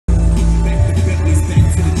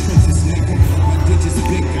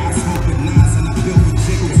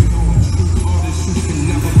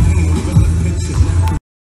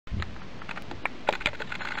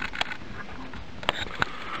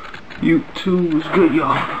2 is good,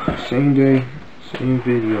 y'all. Same day, same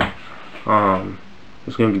video.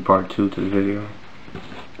 It's gonna be part 2 to the video.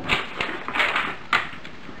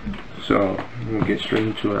 So I'm gonna get straight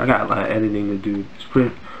into it. I got a lot of editing to do.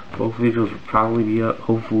 Both videos will probably be up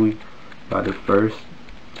hopefully by the 1st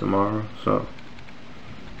tomorrow. So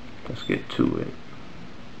let's get to it.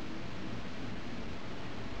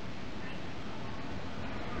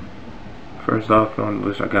 First off on the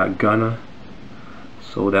list, I got Gunna,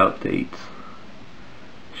 Sold Out Dates.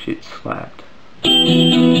 Shit slapped.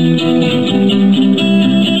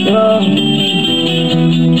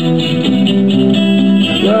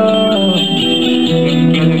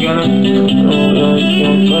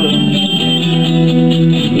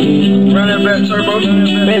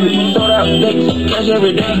 Baby, sold out dates, cash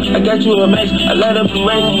every day. I got you a match, I light up the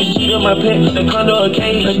race. You cheat on my pet, the condo a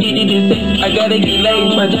cage. I get it in 6, I gotta get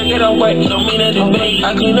laid. My jacket on white, don't mean that it's beige.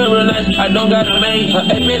 I clean up real nice, I don't got a maid. I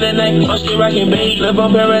ain't been at night, I'm still rocking beige. Live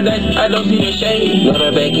on paradise, I don't see the shade. Got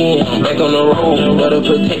her back in, I'm back on the road. Gotta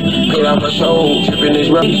protect, paid off my soul. Tripping this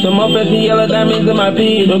rough. Some more fancy yellow diamonds in my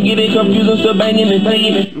pig. Don't get it confused, I'm still banging and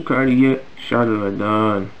banging. You already get shot of a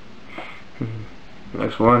done.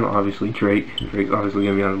 Next one, obviously Drake. Drake's obviously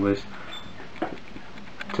gonna be on the list.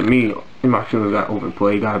 To me, in my feelings, got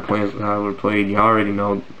overplayed. Got plans got overplayed. You already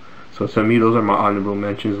know. So to me, those are my honorable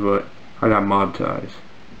mentions. But I got Mob Ties.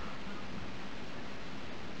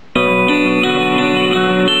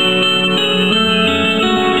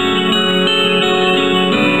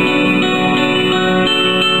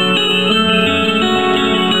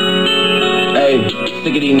 Hey,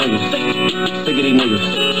 sick of these niggas. Sick of these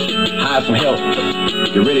niggas. Hide some help.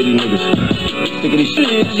 Get rid of these niggas. Sick of these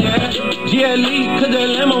shit, yeah. GLE, cause the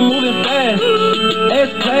limo moving fast.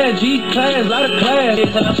 S-class, G-class, lot of class.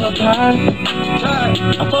 And I'm so tired.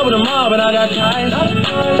 I fuck with them all, but I got tired.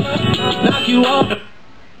 Knock you off.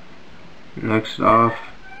 Next off,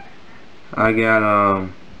 I got,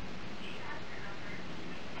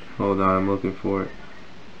 hold on, I'm looking for it.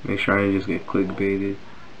 Make sure I didn't just get clickbaited.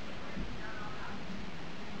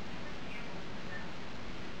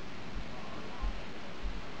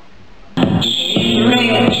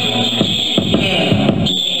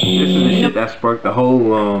 This is the shit that sparked the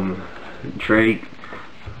whole Drake,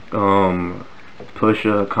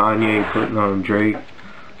 Pusha, Kanye, putting Drake,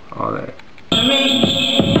 all that.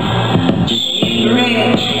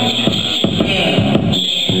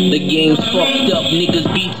 The game's fucked up,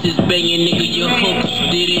 niggas beats is banging, nigga your hooks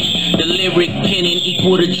did it. The lyric penning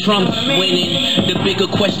equal to Trump's winning. The bigger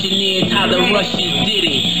question is how the Russians did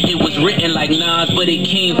it. It was written like Nas, but it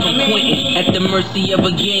came from Quentin. At the mercy of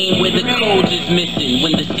a game where the code is missing.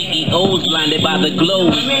 When the CEO's blinded by the glow,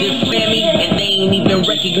 it's different. And they ain't even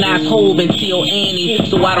recognize Hove until Annie.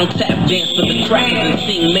 So I don't tap dance for the crackers and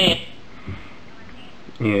sing, man.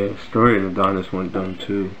 Yeah, Story of Adonis went dumb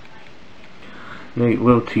too.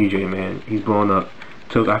 Lil TJ, man, he's blowing up.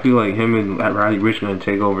 I feel like him and Riley Rich gonna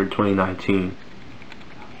take over 2019.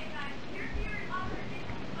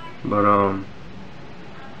 But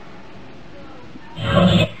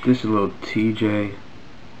this is Lil TJ.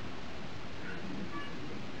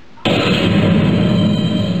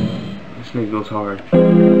 This nigga goes hard.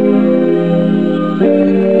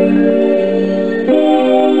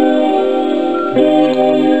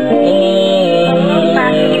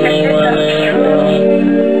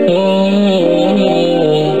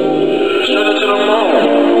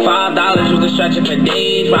 $5 for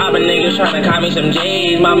days, robbing niggas trying to cop me some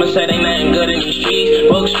J's. Mama said ain't nothing good in these streets.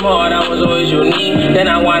 Book smart, I was always unique. Then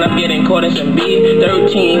I wound up getting caught in some beef.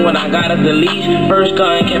 13 when I got up the leash. First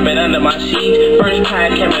gun kept it under my seat. First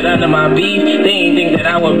pack kept it under my beef. They ain't think that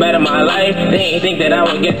I would better my life. They ain't think that I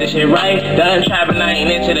would get this shit right. Done trapping, I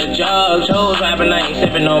ain't into the drugs. Chose rapping, I ain't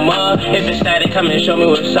sipping no mug. If it's static, come and show me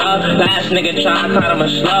what's up. Last nigga try, caught him a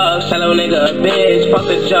slug. Shallow nigga a bitch. Fuck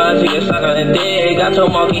the judge, he can suck on the dick. I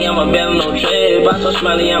told Monkey I'ma bail no trip. I so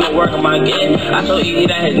smelly, I'ma work on my get. I so easy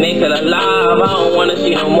that his nigga still alive. I don't wanna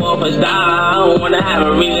see no more of us die. I don't wanna have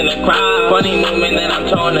a reason to cry. Funny movement that I'm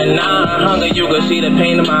torn to 9. Hunger, you can see the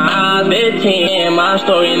pain in my eyes. 15, my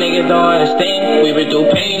story, niggas don't understand. We been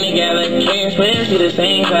through pain together. Can't switch to the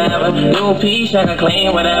same forever. New piece, I can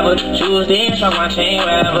claim whatever. Choose this on my chain,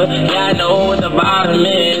 whatever. Yeah, I know what the bottom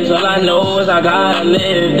is. All I know is I gotta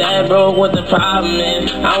live. That broke what the problem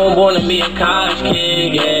is. I was born to be a college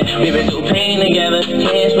kid, yeah. We been through pain together.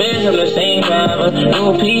 Can't switch to the same forever.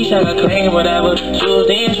 New piece, I can claim whatever. Choose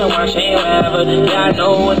this on my chain, whatever. Yeah, I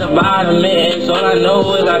know what the bottom is. All I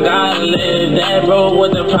know is I gotta live. That broke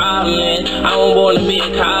what the problem is. I was born to be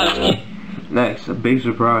a college kid. Next, a big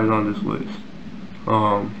surprise on this list.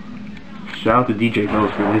 Shout out to DJ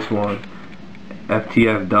Ghost for this one.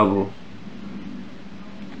 FTF Double.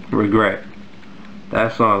 Regret.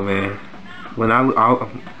 That song, man. When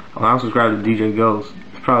I subscribed to DJ Ghost,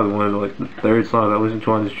 it's probably one of the third songs I listen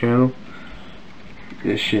to on this channel.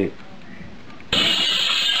 Good shit.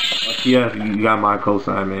 Yeah, you got my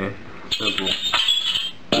cosign, man. Simple.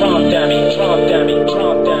 Trump dummy, Trump dummy,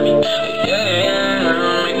 Trump dummy.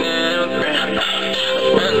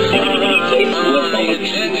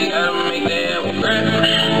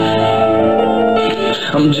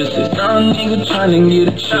 I'm just a young nigga trying to get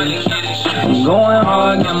a check. I'm going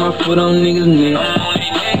hard, got my foot on niggas' neck.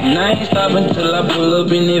 And I ain't stopping till I pull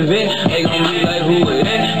up in the vet. They gon' be like, who is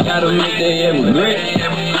that? Gotta make their head regret.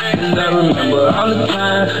 Cause I remember all the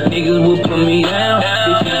time niggas would put me down,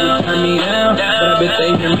 bitches would turn me down, but I bet they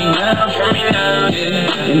hear me now.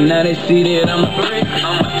 Yeah. And now they see that I'm a threat.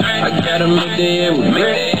 I gotta make their head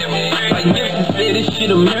regret. Like Nipsey said, this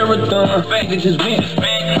shit a marathon. They just win.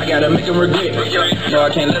 I gotta make them regret. No, I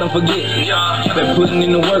can't let them forget. Been putting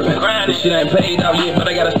in the work. This shit ain't paid out yet, but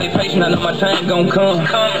I gotta stay patient. I know my time gon' come.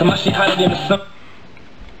 Cause my shit hotter than the sun.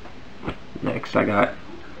 Next, I got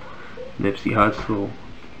Nipsey Hussle.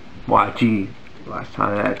 YG. Last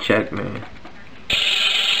time I checked, man.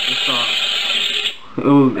 This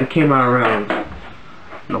song, it came out around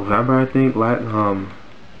November, I think.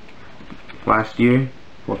 Last year.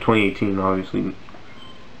 Well, 2018, obviously.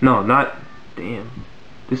 No, not. Damn.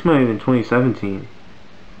 This might have been 2017.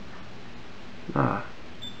 Nah.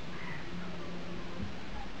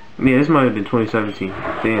 Yeah, this might have been 2017.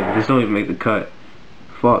 Damn, this don't even make the cut.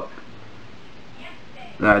 Fuck.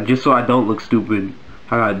 Just so I don't look stupid,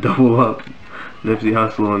 I gotta double up Nipsey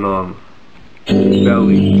Hussle and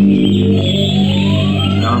Belly.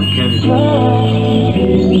 Dom Kennedy.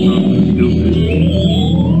 Stupid.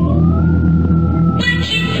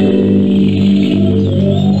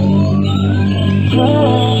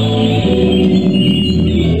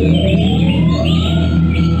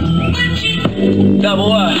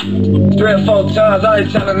 Double up, 3 or 4 times, I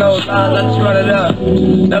ain't telling no lies, let's run it up.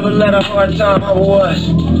 Never let a hard time over us.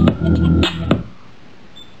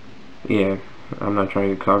 Yeah, I'm not trying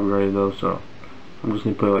to get copyrighted though, so I'm just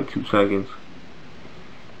gonna play like 2 seconds.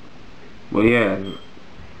 But yeah,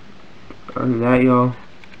 other than that, y'all,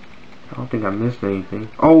 I don't think I missed anything.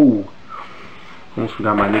 Oh, almost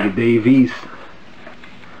forgot my nigga Dave East.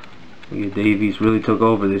 Nigga Dave East really took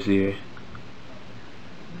over this year.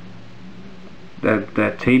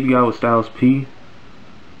 That tape you got with Styles P,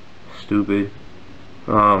 stupid.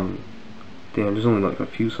 Damn, there's only like a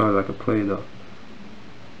few songs I could play though.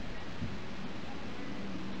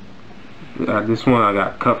 This one I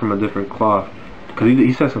got cut from a different cloth, cause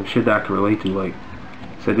he said some shit that I could relate to. Like,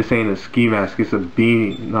 said this ain't a ski mask, it's a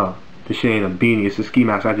beanie. No, this shit ain't a beanie, it's a ski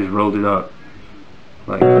mask. I just rolled it up.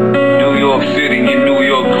 Like, New York City, you New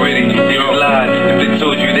York gritty. You lied if they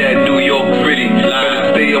told you that New York pretty.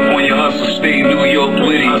 Better stay up on your hustle, stay New York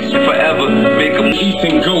witty. Forever make them East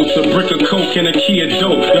and ghosts, a brick of coke and a key of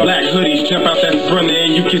dope. Black hoodies jump out that Brunner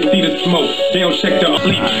and you can see the smoke. They don't check the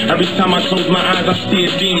sleep. Every time I close my eyes, I see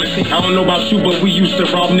a demon. I don't know about you, but we used to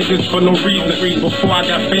rob niggas for no reason. Before I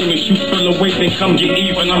got famous, you feel away, then come get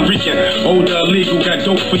even. I'm reaching older illegal, got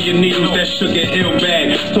dope for your needles. That sugar ill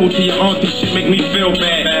bad. Sold to your auntie, shit make me feel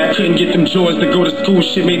bad. Couldn't get them joys to go to school,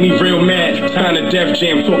 shit made me real mad. Time to Def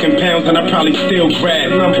Jam, talking pounds, and I probably still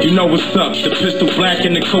grab. You know what's up, the pistol black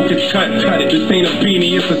and the coke is cut. This ain't a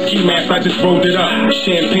beanie, it's a ski mask, I just rolled it up.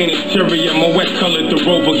 Champagne exterior, my wet colored the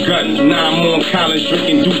Rover guts. Now I'm on college,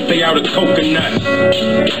 drinking juice, stay out of coconuts.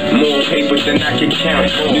 More papers than I can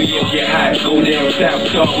count. New York get hot, go down south,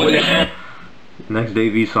 start with an next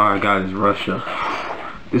Dave East song I got is Russia.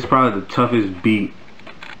 This is probably the toughest beat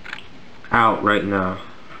out right now.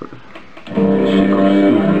 This shit goes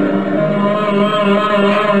stupid.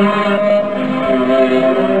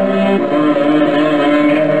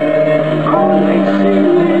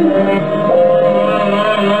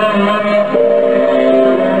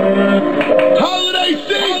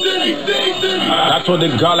 I told the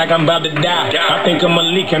God like I'm about to die. I think I'm a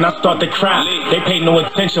leak and I start to cry. They paid no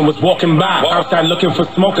attention, was walking by. Outside looking for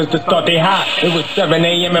smokers to start they high. It was 7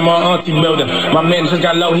 a.m. in my auntie building. My man just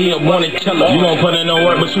got low, he a wanted killer. You won't put in no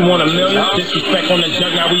work, but you want $1 million? Disrespect on the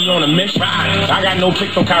jug, now we on a mission. I got no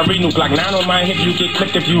pics on Kyrie, new Glock 9 on my hip. You get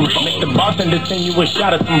clipped if you make the bartender send you a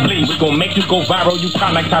shot of some bleach. We gon' make you go viral, you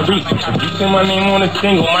cry like Tyrese. You see my name on a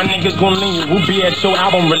single, my niggas gon' lean you. We'll be at your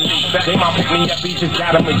album release. They might pick me up, he just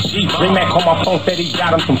got him a G. Bring back on my phone, said he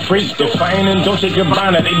got him some free. If I ain't in Dolce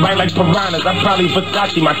Gabbana, they bite like piranhas. I'm probably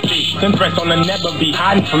Versace, my teeth. Them threats on the net, but be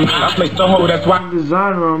hiding from me. I play Soho, that's why.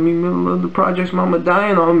 Designer on me, middle of the projects, mama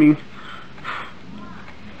dying on me.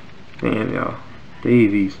 Damn, y'all.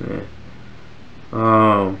 Dave East, man.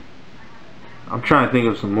 I'm I'm trying to think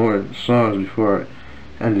of some more songs before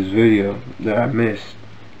I end this video that I missed.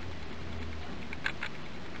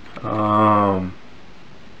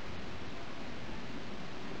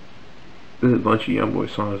 There's a bunch of YoungBoy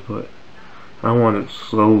songs, but I want to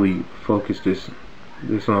slowly focus this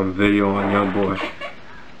video on YoungBoy.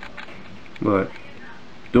 But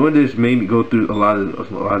doing this made me go through a lot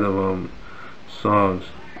of songs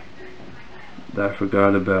that I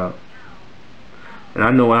forgot about, and I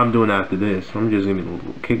know what I'm doing after this. I'm just gonna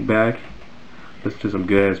kick back, listen to some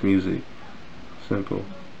good ass music, simple.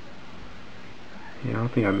 Yeah, I don't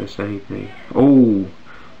think I missed anything. Oh,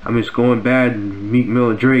 I missed Going Bad, Meek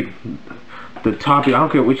Mill and Drake. The topic, I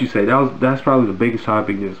don't care what you say, that's probably the biggest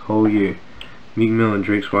topic this whole year. Meek Mill and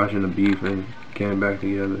Drake squashing the beef and getting back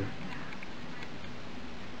together.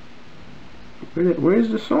 Where's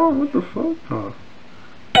the song? What the fuck? Oh.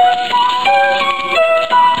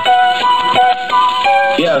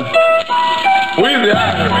 Yeah. Where's it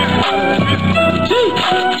at?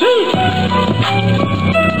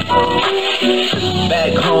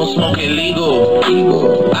 Back home smoking legal.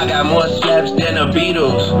 I got more slaps than the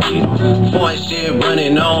Beatles. Boy shit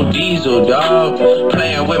running on diesel, dog.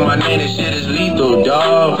 Playing with my name, this shit is lethal,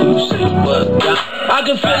 dog. I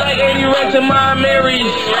can feel like 80 racks in my Marys.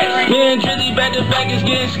 Me and Drizzy back to back, it's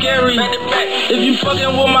getting scary. If you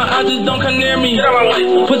fucking with my eyes, just don't come near me.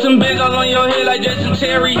 Put some bins all on your head like Jason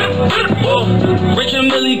Terry. Whoa. Rich and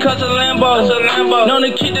Millie cuss a Lambo. Known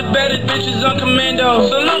to keep the baddest bitches on commando.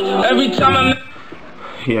 Every time I'm...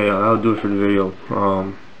 Yeah, that'll do it for the video.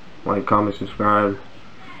 Like, comment, subscribe.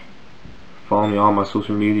 Follow me on all my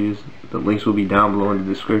social medias. The links will be down below in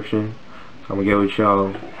the description. I'm gonna get with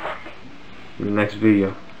y'all in the next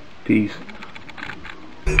video. Peace.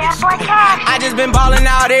 I just been ballin'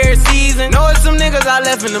 out every season. Know it's some niggas I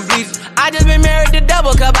left in the bleachers. I just been married to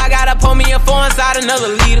double cup. I gotta pour me a 4 inside another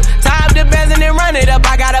liter. Tie up the bands and then run it up.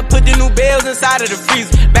 I gotta put the new bells inside of the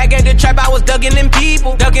freezer. Back at the trap, I was ducking them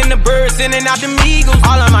people, ducking the birds, sending out the eagles.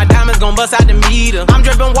 All of my diamonds gon' bust out the meter. I'm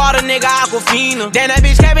dripping water, nigga, Aquafina. Damn, that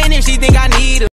bitch Kevin if she think I need her.